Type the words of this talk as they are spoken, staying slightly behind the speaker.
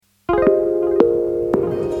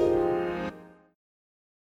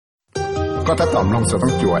có thể tóm lòng sẽต้อ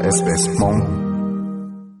งจั่ว SBS มง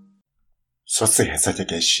số sự sẽ chỉ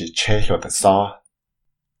cái sự chế hiệu的sao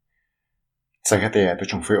这个的都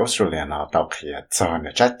从非澳大利亚那到去做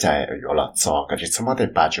呢在在有了做个是什么的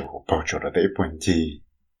把住包住了的一本机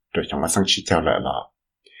对像我上去叫来了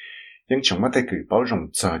因什么的个包容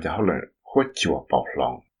做就好了或者包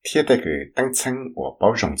容贴的个当成我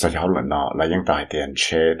包容做就好了呢来用大点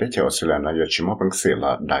车的就澳大利亚那有什么本事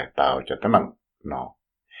了来到就得忙喏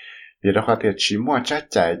vì đó thì chỉ mua trái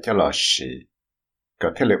trái cho là gì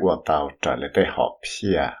có thể là qua tàu trở lại đây họ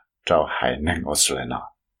phía cho hải năng Australia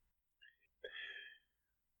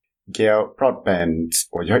giao broadband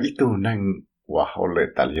ở dưới ít tu năng và hậu lệ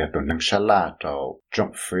tại liệt tu năng xa la cho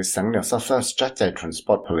trong phía sáng nhiều sao trái trái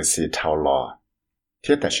transport policy thao lo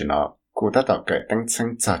thiết tại chỉ nó cụ đã tạo cái tăng sinh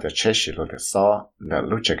cho chế sĩ luôn được sao là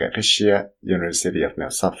lúc chơi cái xia University of New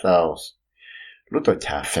South Wales lúc tôi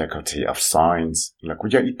trả Faculty of Science là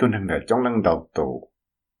cũng do ít tuần hơn trong lần đầu tù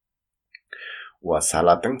và sẽ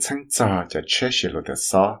là tăng sáng cho chế sĩ lúc được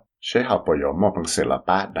sao sẽ học bồi dưỡng một bằng sự là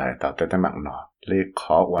ba đại tạo tới mạng nó lý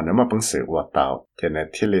khó và nếu mà bằng sự và tạo cho nên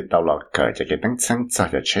thì lý tạo là cởi cho cái tăng sáng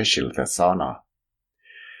cho chế sĩ lúc được sao nó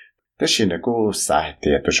thế thì nếu cô sai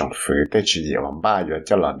thì tôi trong phía tới chỉ dễ làm ba giờ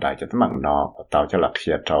cho là đại cho tới mạng nó và tạo cho là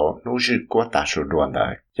khi trâu nỗ lực của ta sự đoàn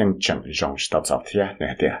đời nhưng chẳng dùng tạo tạo thế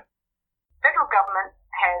này thì Federal government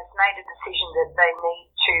has made a decision that they need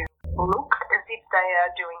to look as if they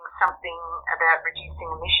are doing something about reducing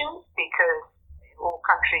emissions because all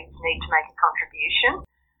countries need to make a contribution.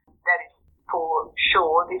 That is for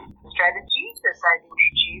sure. This strategy that they've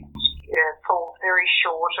introduced falls very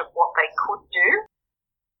short of what they could do.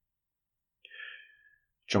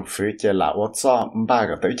 Trong phía chế là ô cho ba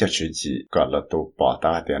cái tới cho chị gọi là tụ bỏ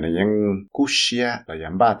ta thì nó những cú xia là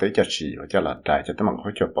những ba tới cho chị và cho là đại cho tấm bằng hỗ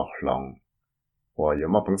trợ bỏ lòng và有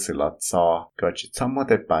么本事了做个只怎么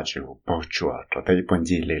的把住包住这对本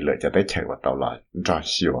地里了就得吃我到了找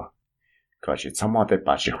西哇个只怎么的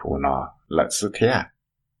把住湖呢了是天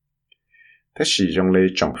但是用来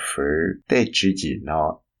政府对自己呢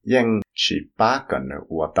因是八个呢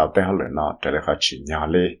我到最后了呢这里还是鸟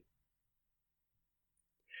嘞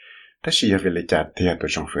但是也为了家庭的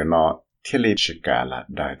政府呢天里是干了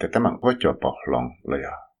来的他们会就保long了呀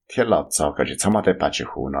天老早个只怎么的把住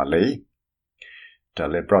湖呢嘞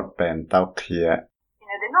The broadband out here.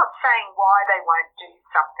 They're not saying why they won't do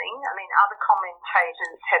something. I mean, other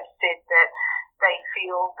commentators have said that they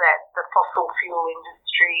feel that the fossil fuel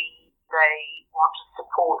industry, they want to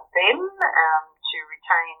support them to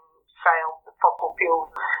retain sales of fossil fuels.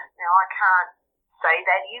 Now, I can't say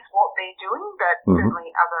that is what they're doing, but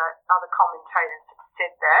certainly other commentators have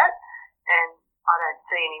said that, and I don't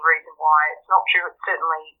see any reason why it's not true. It's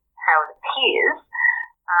certainly how it appears.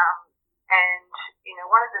 And,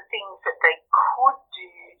 one of the things that they could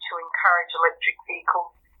do to encourage electric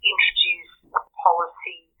vehicles is introduce a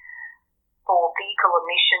policy for vehicle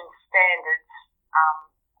emission standards.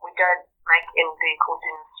 We don't make any vehicles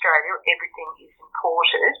in Australia. Everything is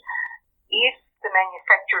imported. If the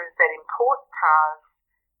manufacturers that import cars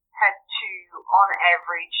had to, on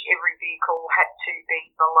average, every vehicle had to be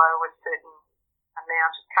below a certain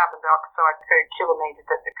amount of carbon dioxide per kilometre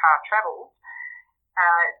that the car travels,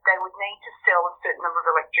 they would need to sell a certain number of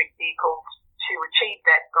electric vehicles to achieve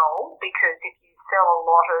that goal because if you sell a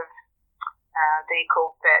lot of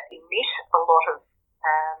vehicles that emit a lot of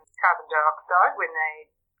carbon dioxide when they're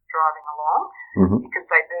driving along because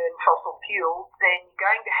they burn fossil fuels, then you're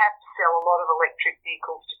going to have to sell a lot of electric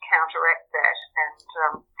vehicles to counteract that. And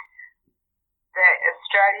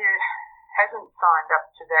Australia hasn't signed up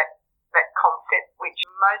to that concept, which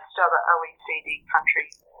most other OECD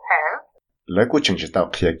countries have. Lấy của chương trình tàu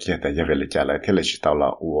kia tại gia về lịch trả lại thế là chỉ tàu là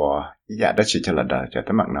ủa dạ đó chỉ cho là đời cho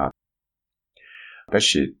tới mặt nó đó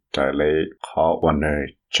chỉ trở lại khó ổn nơi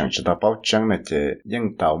chương trình tàu báo trắng là chỉ nhưng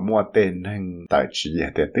tàu mua tên nên tại chỉ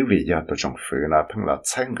để tứ vị do tổ chức phủ là phân là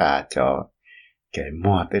参加cho cái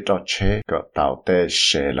mua tên cho chế cái tàu tên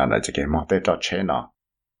sẽ là chỉ cái mua tên cho chế nó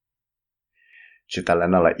chỉ ta là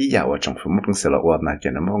nó là ý giả của trong phủ một công sự là ổn này chỉ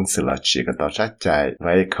nó một công sự là chỉ cái tàu trái chạy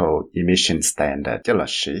vehicle emission standard cho là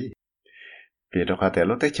sĩ vì đó thì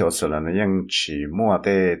lúc tới chiều sớm là nó ยัง chỉ mua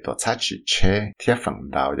để tổ chức chỉ chế thiết phần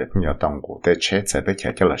đầu để nhiều đồng của để chế sẽ tới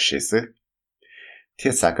chiều cho là sĩ sư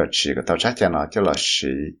thiết xã cái chỉ cái tổ chức cho nó cho là sĩ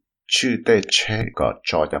chưa để chế có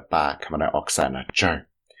cho ba carbon dioxide nó chơi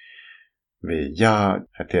vì do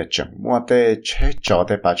thì chẳng mua để chế cho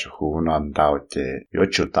để ba chục hồ nó đầu để có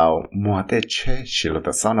chủ đầu mua để chế chỉ là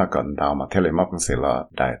từ sau nó còn đầu mà theo lời mong sẽ là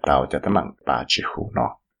đại đầu cho tới nặng ba chục hồ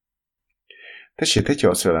nó thế chỉ thế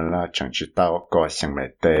chỗ sự là chẳng chỉ tao có chẳng mẹ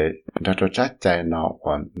tệ ra cho chắc chạy nó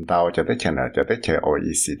còn tao cho tới chừng nào cho tới chờ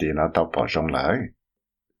OECD nó tao bỏ rong lại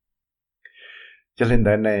cho nên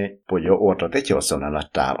đây này bây giờ ở tới chỗ sự là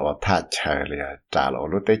trả ở thà chờ là trả ở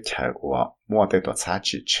lúc tới chờ ở mua tới tổ xã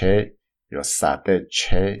chỉ chế rồi xã tới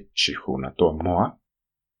chế chỉ hù nó tổ mua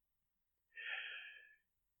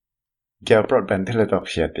giờ broadband thế là đọc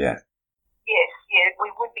hiểu đấy. Yes, yeah, we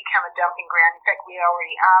would become a dumping ground. In fact, we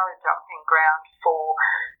already are a dumping ground for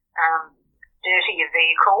dirtier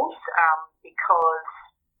vehicles because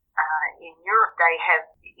in Europe they have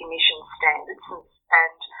emission standards,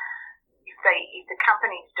 and if the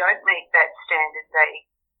companies don't meet that standard, they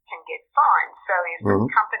can get fined. So if a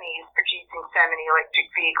company is producing so many electric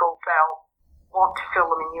vehicles, they'll want to sell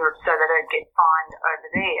them in Europe so they don't get fined over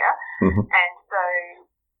there, and so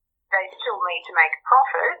they still need to make a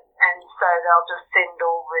profit, and so they'll just send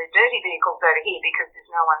all the dirty vehicles over here because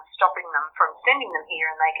there's no one stopping them from sending them here,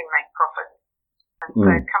 and they can make profit. And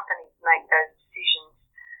so companies make those decisions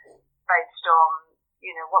based on,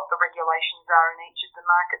 what the regulations are in each of the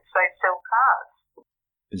markets they sell cars.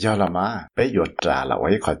 Do là mà bây giờ trả là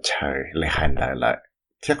vậy khó chơi lại hành lại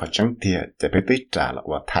thế khó chẳng tiền để bây tới trả là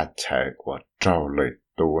ว่าถ้าchơiว่าtrâuเลย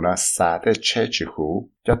tụ nó xa tới chế chỉ hú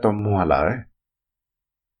cho tôi mua lại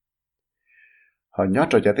họ nhớ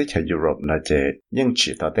cho tới chơi Europe là chế nhưng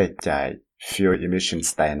chỉ có thể chạy fuel emission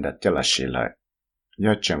standard cho là xí lại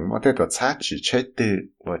nhớ chẳng mà tới tổ xã chỉ chế từ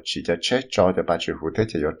và chỉ cho chế cho ba chỉ hú thế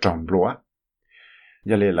chỉ có trồng lúa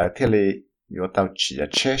giờ lại thế này có tao chỉ cho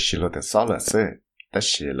chế xí lúa từ sáu là xíแต่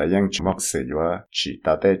สิแล้วยังจะมักสิว่าchỉต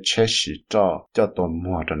าได้เช็ดchoตัว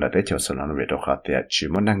มัวตอนนั้นได้เจ้าสนองเวทเขาแต่chỉ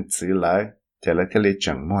มันนั่งซื้อเลยจะเลยที่เลย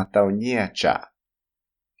จังมัวเต้าเนี่ยจ้ะ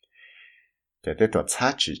จะได้ตัวช้า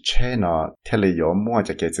chỉเช็ดเนาะที่เลยยอมมัวจ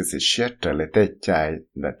ะเกิดสิ่งเสียจะเลยได้ใจ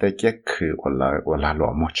แล้วได้เกี่ยคือว่าลาหลว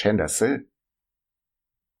มมัวเช่นเดียวซื้อ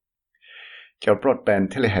เจ้าโปรดเป็น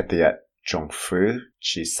ที่เลยเหตุจงฟื้น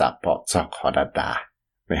ชีสาปอจอกขอดา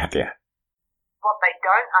ไม่เหตุ What they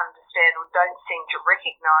don't understand or don't seem to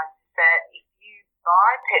recognise is that if you buy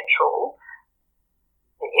petrol,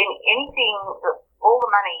 anything, all the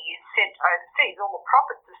money is sent overseas, all the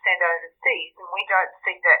profits are sent overseas, and we don't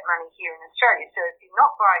see that money here in Australia. So if you're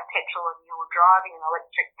not buying petrol and you're driving an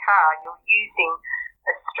electric car, you're using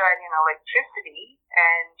Australian electricity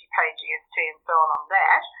and you pay GST and so on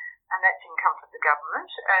that, and that's income for the government.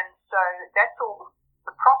 And so that's all,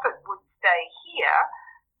 the profit would stay here.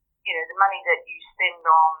 The money that you spend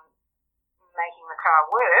on making the car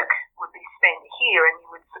work would be spent here, and you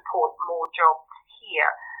would support more jobs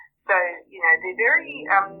here. So, they're very,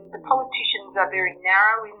 the politicians are very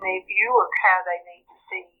narrow in their view of how they need to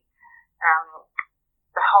see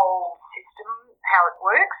the whole system, how it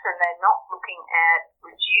works, and they're not looking at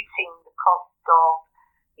reducing the costs of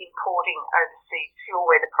importing overseas fuel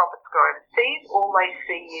where the profits go overseas. All they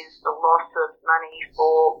see is the loss of money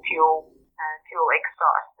for fuel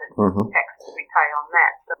excise, the taxes we pay on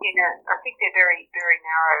that. So, I think they're very, very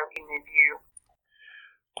narrow in their view.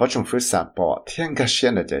 Có trong phía xã bỏ thiên cái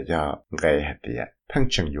xe này giờ gây hạt địa, phăng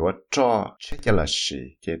chừng yếu cho chế cho là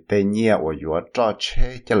gì, cái tây nhẹ của yếu cho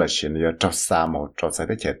chế cho là gì nữa cho xa một cho sai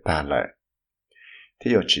tới chế ta lại.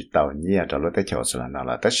 Thì yếu chỉ tàu nhẹ cho lúc tới chỗ là nào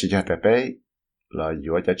là tới chỉ cho tới bé là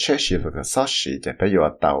yếu cho chế gì rồi cái sót gì cho bé yếu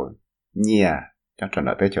tàu nhẹ cho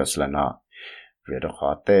nó tới chỗ là nó. Vì đó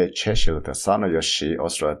họ tê chế sự từ sau nó có sĩ ở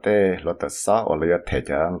số tê lo từ sau ở lo thể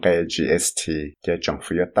cho cái GST cho trong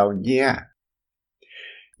phía tàu nhẹ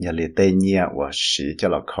nhà li tê nhẹ và sĩ cho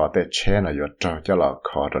là khó tê chế nó có cho là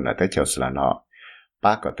khó rồi này tới chiều là nó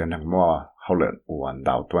ba có tên năng mua hậu lượng uẩn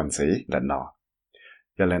đào tuần gì là nó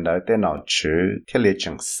giờ lên đó tê nó chứ thiết lý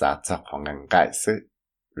chẳng xả cho họ ngăn cải sự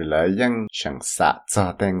vì là dân chẳng xả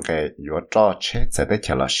cho tên cái có chế sẽ tới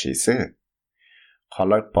chiều là sĩ sự họ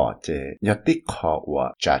nói bỏ chế nhớ tích họ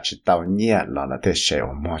và trả chỉ tao nhẹ là nó thể sẽ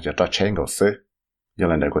mua cho chế ngầu sư giờ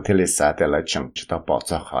lần này có thể lý xã để lại chẳng chỉ tao bỏ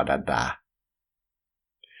cho họ đã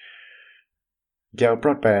giờ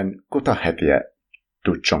broadband cũng tao hay địa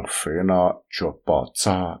tụ trồng phứ nó cho bỏ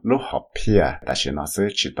cho lúc học pia tại vì nó sẽ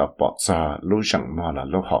chỉ tao bỏ cho lúc chẳng mua là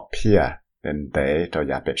lúc học pia nên để cho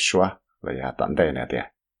nhà bị xóa và nhà tận đây nè địa.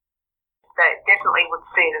 They definitely would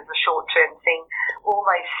see it as a short-term thing. All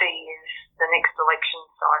they see is the next election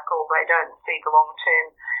cycle. They don't see the long-term,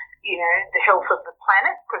 the health of the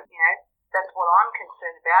planet, because, that's what I'm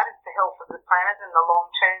concerned about, is the health of the planet and the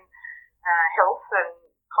long-term health and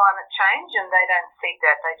climate change, and they don't see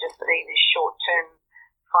that. They just see this short-term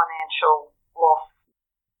financial loss.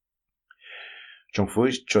 政府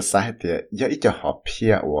做啥的，要一直好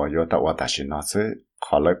骗我，要到我大学那时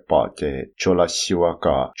khó lấy bỏ chế cho là xua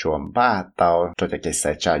có cho ba tàu cho cái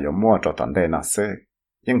sai trả yếu mua cho tận đây nó sẽ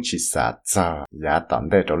nhưng chỉ xả giờ giá tận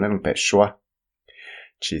đây cho lên bể xua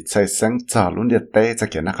chỉ xây sáng giờ luôn địa tê cho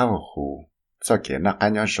cái nó khá hù cho cái nó cá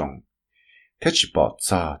nhỏ rồng thế chỉ bỏ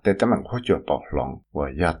giờ để tấm bằng hỗ trợ bỏ lòng và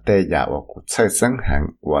giờ tê giờ và cũng xây sáng hàng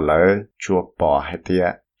và lỡ chua bỏ hay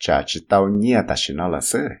tiệt trả chỉ tàu nhia ta chỉ nó là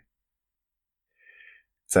sự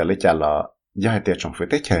giờ lấy trả là giờ hay tiệt trong phía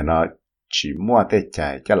tết chờ nó chỉ mua tết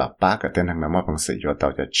chạy cho là ba cái tên hàng nào bằng sự do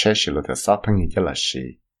tàu cho chế chỉ là sáu tháng như cho là gì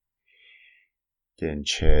hiện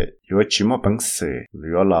chế yếu chỉ mua bằng sự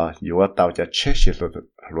yếu là yếu tàu cho chế chỉ là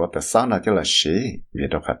lúa từ sáu nào cho là gì vì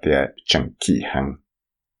đó cái tiệt chẳng kỳ hàng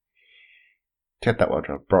thế tạo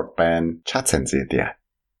ra broadband chat thành gì tiệt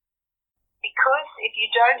because if you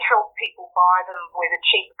don't help people buy them with a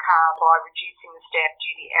cheap car by reducing the stamp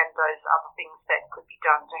duty and those other things that could be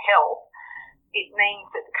done to help, it means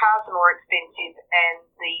that the cars are more expensive and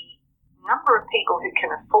the number of people who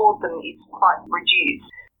can afford them is quite reduced.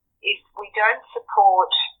 If we don't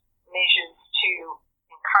support measures to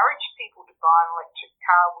encourage people to buy an electric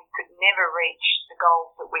car, we could never reach the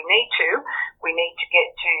goals that we need to. We need to get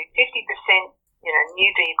to 50%,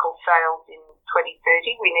 new vehicle sales in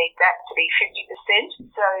 2030. We need that to be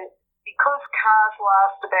 50%. So because cars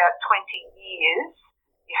last about 20 years,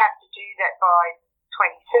 you have to do that by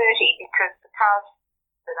 2030 because the cars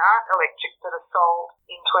that aren't electric that are sold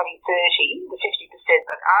in 2030, the 50%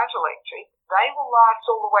 that aren't electric, they will last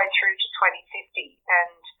all the way through to 2050.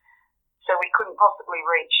 And so we couldn't possibly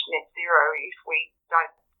reach net zero if we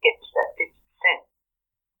don't get to that 50%.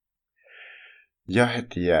 do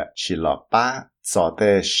thì chỉ là ba so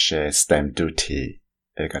để share stamp duty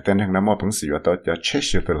cái tên hàng năm mà bằng sự đó cho chế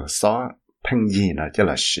sự từ số phân gì nó cho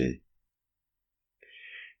là gì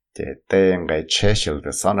cái tên cái chế sự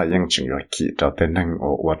từ số là những chuyện yếu kỹ cho tên hàng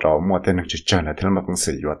ở đó mua tên hàng chỉ cho là thì mà bằng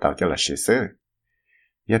sự đó cho là gì sự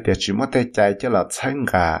giờ thì chỉ mua tên trái cho là chân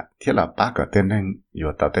gà thì là ba cái tên hàng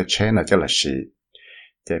yếu đó để chế nó cho là gì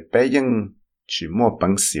cái bây giờ chỉ mua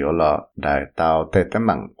bằng sự là đại tàu để tên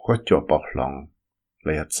bằng hỗ trợ bảo lòng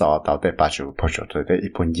lấy cho tàu để ba chủ hỗ trợ để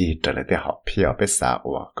ít phần gì trở lại để học phiếu để xã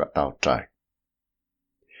hội cái tàu trời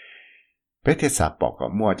bây giờ xã bảo cái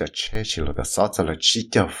mua cho chế chỉ là sáu cho là chỉ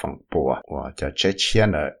cho phòng bùa và cho chế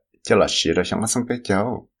钱了就了洗了像我生比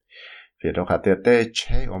较vì đó là để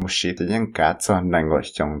chế我们洗的人家做能够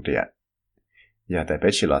兄弟也代表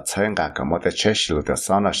起了参加个么的chế chỉ là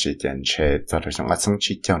sáu了时间chế做了像我生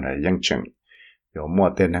比较的认证有么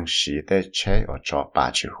的能洗的chế我做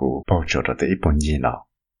八支户包着的一本意了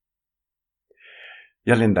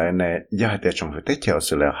要领导呢也还得从的就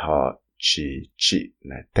是了好chỉ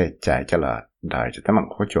呢得在个了来就他们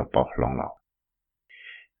好做包容了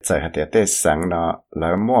在下底的上呢，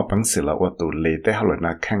来摸本事了，我都累得好了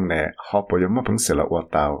那看呢，好不容易摸本事了，我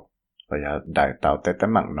到，我要带到的的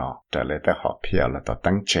忙呢，这来的好票了到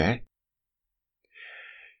等着。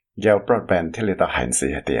要 broadband ที่เลย到还是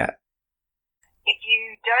下底。If you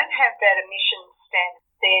don't have that emission standard,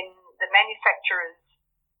 then the manufacturers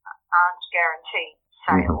aren't guaranteed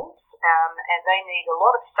sales, and they need a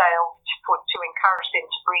lot of sales to encourage them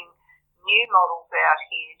to bring new models out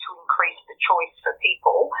here to increase the choice for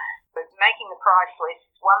people. But making the price less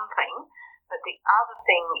is one thing, but the other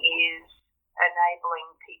thing is enabling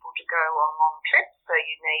people to go on long trips. So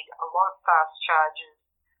you need a lot of fast chargers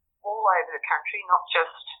all over the country, not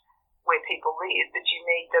just where people live, but you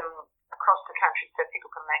need them across the country so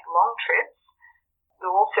people can make long trips. You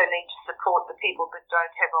also need to support the people that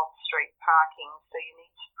don't have off-street parking, so you need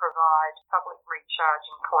to provide public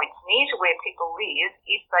recharging points near to where people live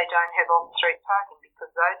if they don't have off-street parking, because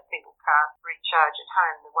those people can't recharge at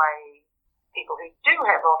home the way people who do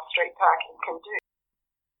have off-street parking can do.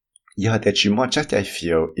 Giờ để chỉ mua chắc chạy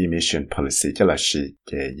phiếu emission policy cho là gì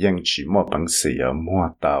để những chỉ mua bằng sự ở mua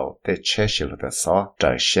tàu để chế sử dụng số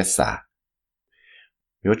trời sẽ xa.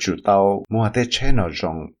 Nếu chủ tàu mua để chế nó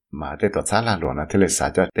rộng mà để tổ chức là luôn là thì là sao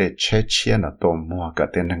cho để chế chia nó tổ mua cái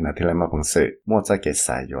tiền năng là thì là mua bằng sự mua cho cái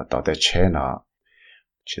sai rồi tàu để chế nó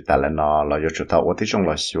chỉ ta là nó là chủ tàu ởที่中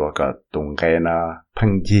là xua cái tung cái nó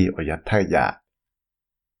phân gì ở nhà thay giả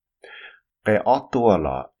cái ở tua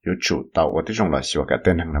là chủ tàu ởที่中là xua cái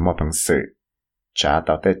tiền năng là mua bằng sự trả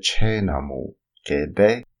tàu để chế nó mu cái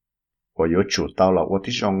đấy我有主到了我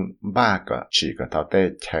的种八个几个到底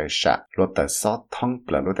开啥落的少通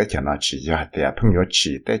不了落的讲那几呀的朋友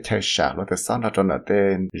几的开啥落的少那种的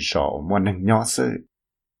绕么能鸟事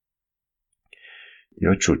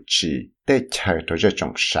有主几的开到这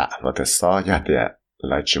种啥落的少呀的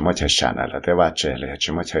来怎么开啥呢了的话这里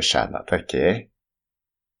怎么开啥了的给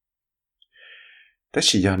แต่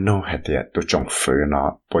ชียาโนเหตุตัวจงฝืนเนาะ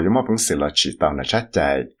ปอยมาเพิ่งสิละจีตาวนะชัดใจ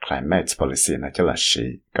climate policy นะจะละชี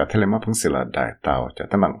ก็ทะเลมาเพิ่งสิละได้ตาวจะ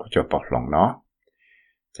ตั้งมันก็จะปลดลงเนาะ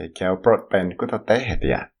ใจแก้วปลดเป็นก็ต้องได้เห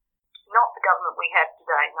ตุ Not the government we have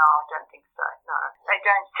today, no, I don't think so, no. They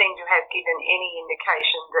don't seem to have given any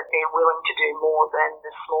indication that they're willing to do more than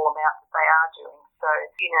the small amount that they are doing. So,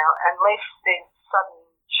 unless there's sudden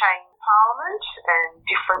change in Parliament and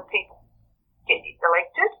different people get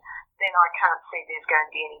elected, then I can't see there's going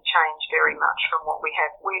to be any change very much from what we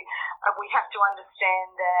have. We have to understand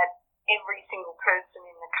that every single person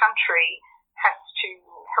in the country has to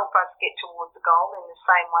help us get towards the goal in the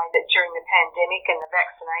same way that during the pandemic and the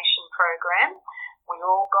vaccination program, we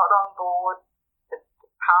all got on board, the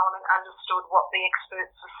Parliament understood what the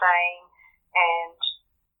experts were saying, and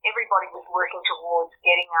everybody was working towards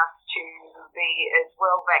getting us to be as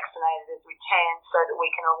well vaccinated as we can so that we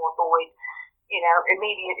can all avoid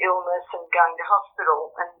immediate illness and going to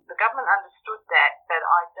hospital. And the government understood that, but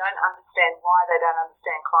I don't understand why they don't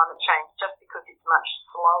understand climate change just because it's a much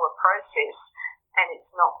slower process and it's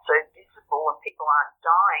not so visible and people aren't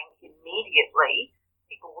dying immediately.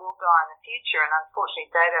 People will die in the future, and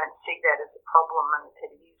unfortunately they don't see that as a problem, and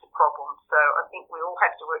it is a problem. So I think we all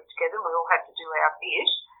have to work together, we all have to do our bit,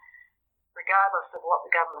 regardless of what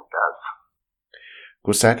the government does.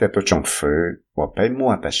 กูใช้แต่ตัวจงฝืนว่าไปมั่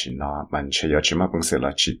วแต่ชินอมันเชียชิมาเพิ่งสิล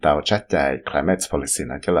ะจีตาวชัดใจ climate policy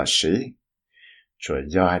นะจะละชีช่วย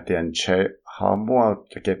ย่อให้เตียนเชหอมั่ว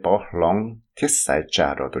จะเก็บปอหลงที่ใส่จา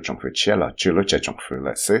รตัวจงฝืนเชียละจื้อรู้ใจจงฝืนเล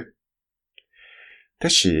ยสิแต่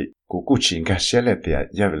ชีกูชิงกะเชียเลยเตีย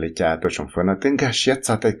ย่าเวลจ่าตัวจงฝืนนะตึงกะเชียจ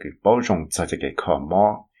ะได้คือป้องจะเก็บข้อมอ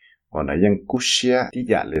วันนั้นยังกูเชียที่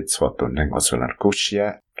อยากเลี้ยชัวตัวหนึ่งว่าส่วนนั้นกูเชีย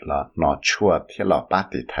ละนอชัวที่เราปา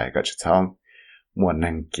ติไทยก็จะท้องมัวนั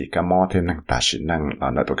งกี่กะมอที่นังตาชินังหลา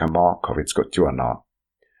นตัวกะมอโควิดก็จัวเนาะ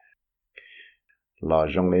หลอ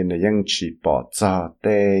จงเลยเนี่ยยังชีปอจ่อแ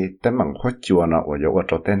ต่มันหัวจัวเนาะว่าอยู่ว่า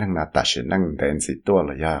ตัวเต้นนังนาตาชินังเดินสิตัวเล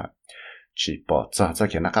ยยาชีปอจ่อจะ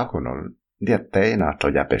เขียนนักคนนู้นเดียเต้เนาะตัว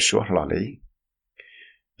อยากไปชัวหล่อเลย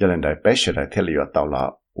ยันได้ไปเฉยๆที่เหลือตัวละ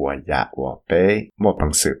ว่าอยากว่าไปมั่วพั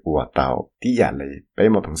งสือว่าตัวที่อยากเลยไป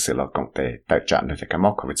มั่วพังสือเรากงเตะแต่จากนั้นจะกะมอ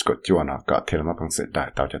โควิดก็จัวเนาะก็ที่เรามั่วพังสือได้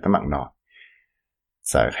ตัวจะตั้งมันเนาะ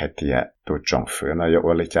在海底都政府呢有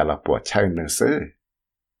我来家了播菜呢是，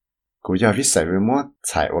古要为谁为么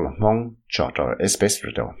才我了梦找到 SBS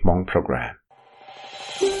Radio 梦 program。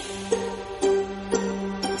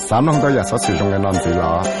三弄到也所使用嘅軟件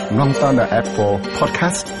啦，弄到嘅 Apple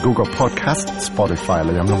Podcast、Google Podcast、Spotify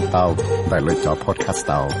嚟飲弄到，嚟嚟咗 Podcast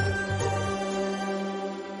到。